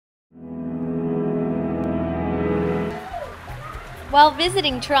While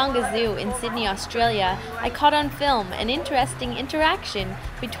visiting Taronga Zoo in Sydney, Australia, I caught on film an interesting interaction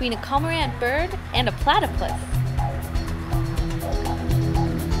between a cormorant bird and a platypus.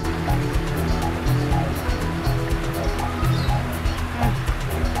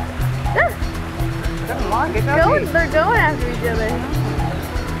 Doesn't like it, does he? They're going after each other.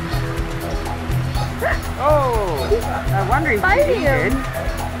 Oh, no wonder he's Fighting injured. him.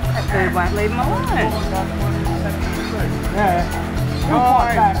 That bird won't leave him alone. Yeah.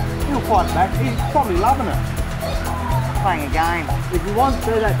 He'll fight back. He's probably loving it. Playing a game. If you want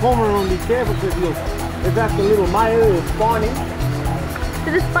to, that cormorant will be careful because if that's the little male, he'll spine him.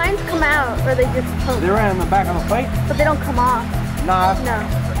 Do the spines come out or they just poke? They're around the back of the feet. But they don't come off? No. No.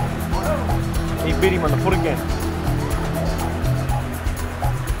 He bit him on the foot again.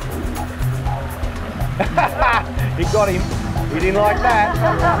 He got him. He didn't like that.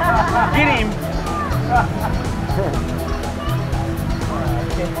 Get him.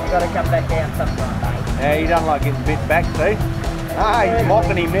 You got to come back down sometime. Yeah, he doesn't like getting bit back, see? Ah, he's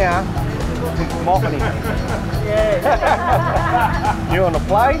mocking him now. He's mocking him. Yeah. You want to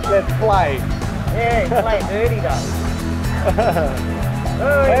play? Let's play. Yeah, he's playing dirty though.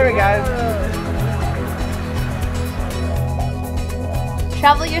 There he goes.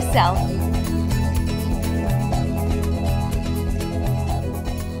 Travel yourself.